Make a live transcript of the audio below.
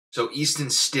So Easton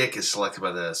Stick is selected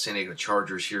by the San Diego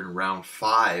Chargers here in round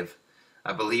 5.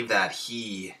 I believe that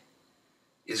he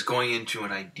is going into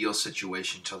an ideal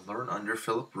situation to learn under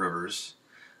Phillip Rivers,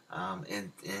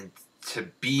 and to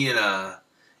be in a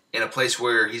place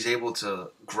where he's able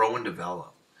to grow and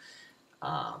develop.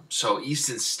 So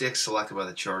Easton Stick selected by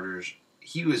the Chargers.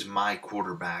 He was my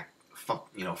quarterback,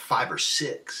 5 or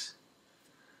 6.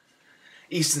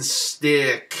 Easton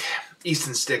Stick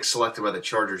selected by the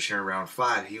Chargers here in round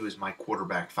 5. He was my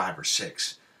quarterback 5 or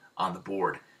 6 on the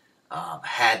board.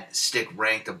 Had Stick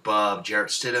ranked above Jarrett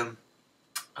Stidham,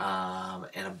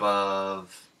 and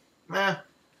above,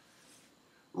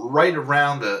 right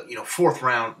around the 4th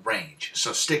round range.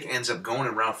 So Stick ends up going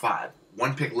in round 5.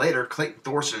 One pick later, Clayton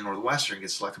Thorson in Northwestern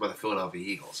gets selected by the Philadelphia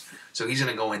Eagles. So he's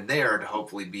going to go in there to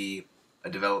hopefully be a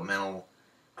developmental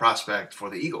prospect for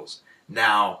the Eagles.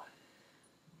 Now,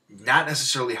 not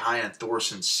necessarily high on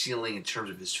Thorson's ceiling in terms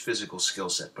of his physical skill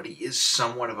set, but he is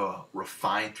somewhat of a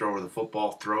refined thrower of the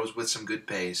football, throws with some good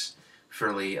pace,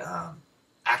 fairly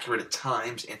accurate at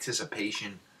times,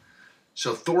 anticipation.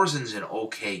 So Thorson's an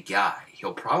okay guy.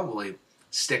 He'll probably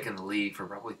stick in the league for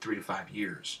probably 3 to 5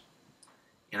 years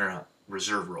in a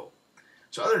reserve role.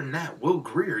 So other than that, Will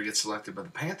Grier gets selected by the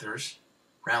Panthers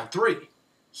round 3.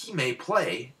 He may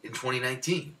play in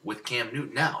 2019 with Cam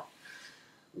Newton out.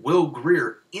 Will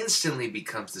Grier instantly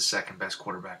becomes the second best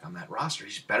quarterback on that roster.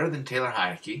 He's better than Taylor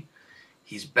Heinicke.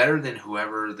 He's better than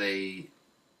whoever they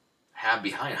have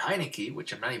behind Heinicke,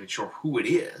 which I'm not even sure who it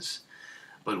is.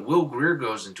 But Will Grier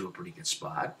goes into a pretty good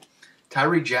spot.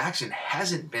 Tyree Jackson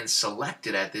hasn't been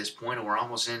selected at this point, and we're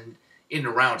almost into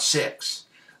round 6.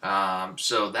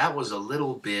 So that was a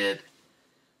little bit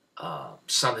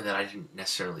something that I didn't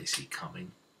necessarily see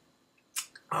coming.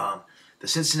 The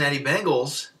Cincinnati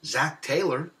Bengals, Zach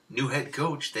Taylor, new head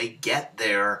coach, they get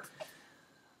their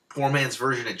poor man's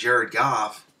version of Jared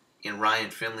Goff in Ryan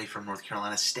Finley from North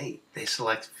Carolina State. They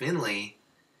select Finley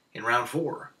in round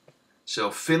 4.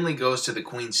 So Finley goes to the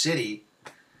Queen City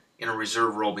in a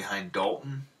reserve role behind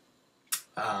Dalton.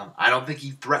 I don't think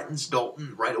he threatens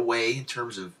Dalton right away in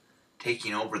terms of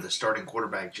taking over the starting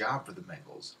quarterback job for the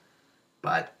Bengals.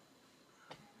 But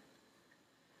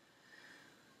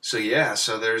so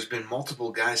there's been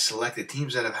multiple guys selected,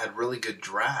 teams that have had really good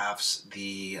drafts.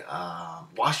 The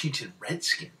Washington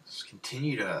Redskins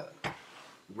continue to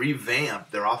revamp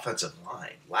their offensive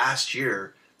line. Last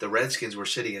year, the Redskins were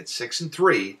sitting at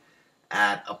 6-3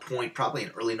 at a point probably in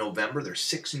early November. They're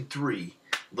 6-3.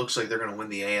 Looks like they're going to win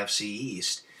the AFC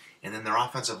East. And then their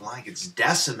offensive line gets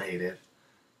decimated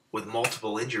with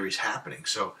multiple injuries happening.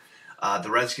 So the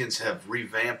Redskins have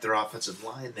revamped their offensive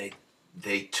line.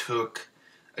 They took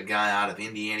a guy out of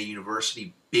Indiana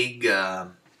University, big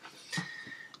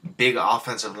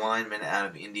offensive lineman out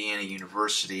of Indiana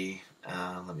University.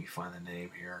 Let me find the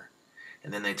name here.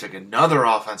 And then they took another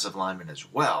offensive lineman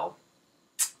as well.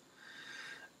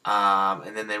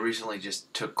 And then they recently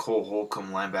just took Cole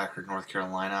Holcomb, linebacker, North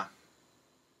Carolina.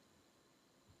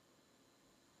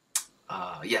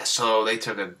 So they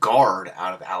took a guard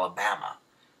out of Alabama.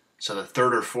 So the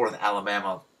 3rd or 4th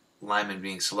Alabama lineman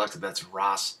being selected, that's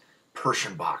Ross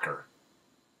Perschenbacher.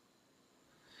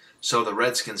 So the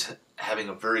Redskins having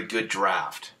a very good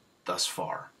draft thus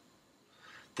far.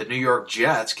 The New York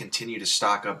Jets continue to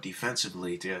stock up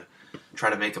defensively to try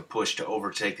to make a push to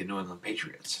overtake the New England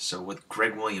Patriots. So with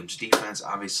Greg Williams' defense,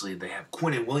 obviously they have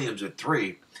Quinnen Williams at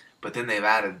 3, but then they've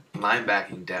added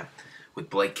linebacking depth with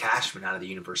Blake Cashman out of the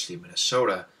University of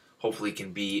Minnesota. Hopefully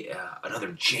can be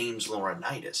another James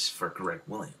Laurinaitis for Greg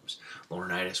Williams.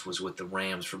 Laurinaitis was with the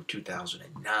Rams from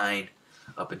 2009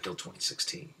 up until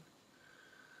 2016.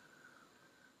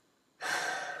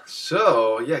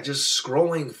 So, just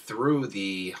scrolling through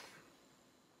the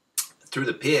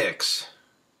picks.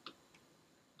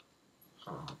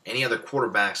 Any other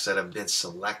quarterbacks that have been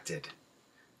selected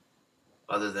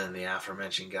other than the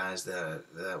aforementioned guys that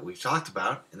we've talked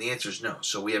about? And the answer is no.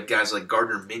 So we have guys like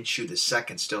Gardner Minshew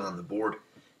II still on the board.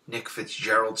 Nick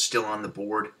Fitzgerald still on the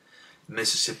board.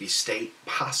 Mississippi State,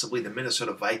 possibly the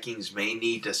Minnesota Vikings may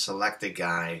need to select a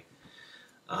guy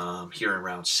here in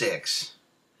round 6.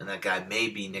 And that guy may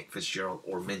be Nick Fitzgerald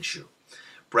or Minshew.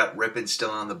 Brett Rippon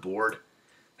still on the board.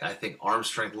 I think arm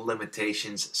strength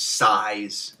limitations,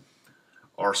 size,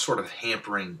 are sort of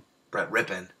hampering Brett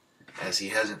Rippon, as he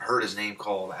hasn't heard his name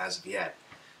called as of yet.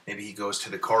 Maybe he goes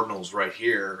to the Cardinals right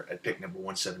here at pick number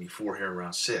 174 here in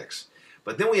round 6.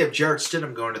 But then we have Jarrett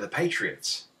Stidham going to the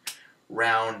Patriots.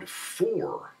 Round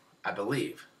 4, I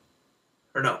believe.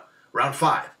 Or no, round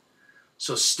 5.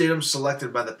 So Stidham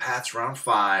selected by the Pats round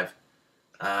 5.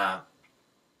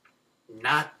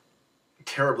 Not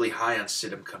terribly high on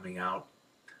Stidham coming out.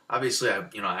 obviously,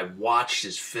 I watched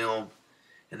his film,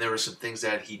 and there were some things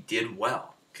that he did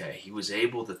well. Okay, he was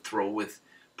able to throw with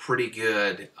pretty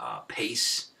good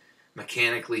pace,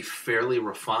 mechanically fairly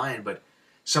refined, but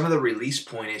some of the release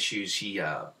point issues, he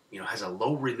has a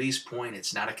low release point.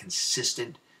 It's not a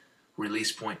consistent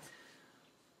release point.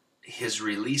 His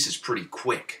release is pretty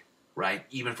quick, right?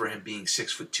 Even for him being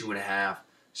 6'2.5",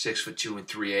 6'2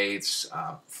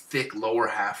 3/8", thick lower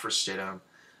half for Stidham,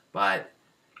 but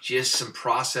just some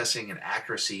processing and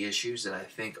accuracy issues that I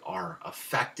think are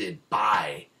affected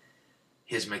by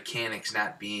his mechanics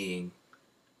not being,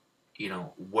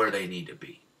 where they need to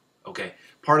be. Okay,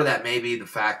 part of that may be the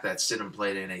fact that Stidham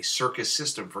played in a circus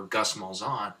system for Gus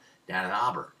Malzahn down in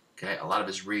Auburn. Okay, a lot of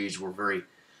his reads were very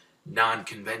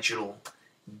non-conventional,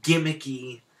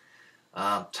 gimmicky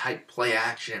type play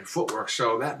action and footwork,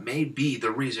 so that may be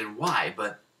the reason why.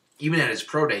 But even at his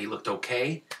pro day, he looked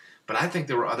okay. But I think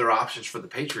there were other options for the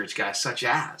Patriots, guys such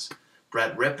as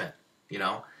Brett Rippon,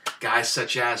 guys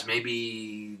such as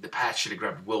maybe the Pats should have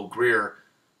grabbed Will Greer,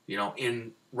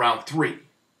 in round 3,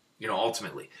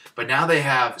 ultimately. But now they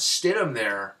have Stidham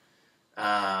there,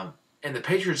 and the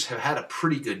Patriots have had a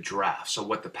pretty good draft. So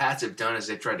what the Pats have done is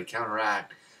they've tried to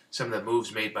counteract some of the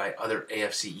moves made by other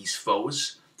AFC East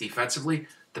foes defensively.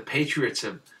 The Patriots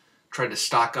have tried to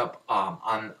stock up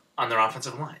on their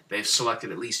offensive line. They've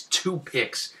selected at least 2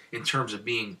 picks in terms of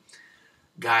being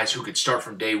guys who could start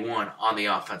from day one on the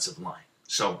offensive line.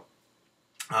 So,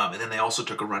 and then they also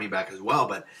took a running back as well.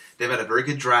 But they've had a very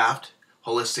good draft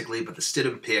holistically. But the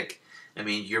Stidham pick,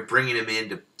 you're bringing him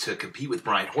in to compete with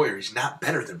Brian Hoyer. He's not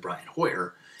better than Brian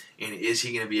Hoyer. And is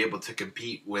he going to be able to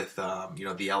compete with, the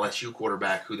LSU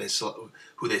quarterback who they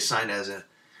signed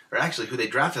who they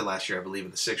drafted last year, I believe,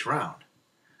 in the 6th round,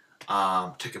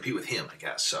 to compete with him, I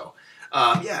guess. So,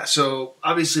 so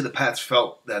obviously the Pats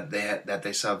felt that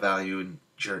they saw value in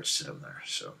Jarrett Stidham there.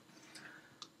 So,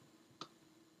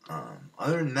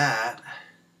 other than that,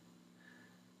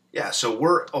 so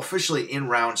we're officially in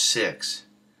round 6.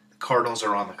 The Cardinals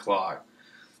are on the clock.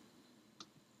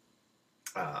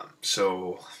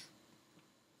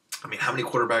 How many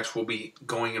quarterbacks will be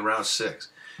going in round 6?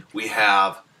 We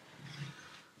have,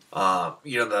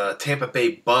 the Tampa Bay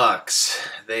Bucks.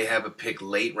 They have a pick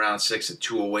late round 6 at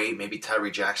 208. Maybe Tyree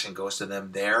Jackson goes to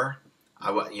them there. I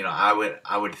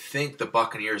would think the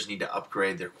Buccaneers need to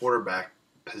upgrade their quarterback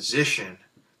position,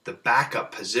 the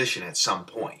backup position, at some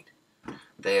point.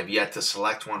 They have yet to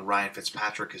select one. Ryan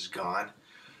Fitzpatrick is gone,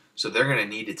 so they're going to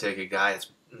need to take a guy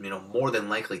that's more than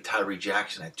likely Tyree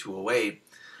Jackson at 208.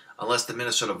 Unless the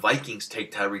Minnesota Vikings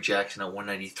take Tyree Jackson at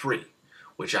 193,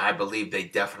 which I believe they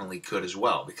definitely could as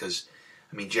well. Because,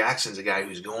 Jackson's a guy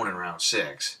who's going in round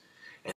 6.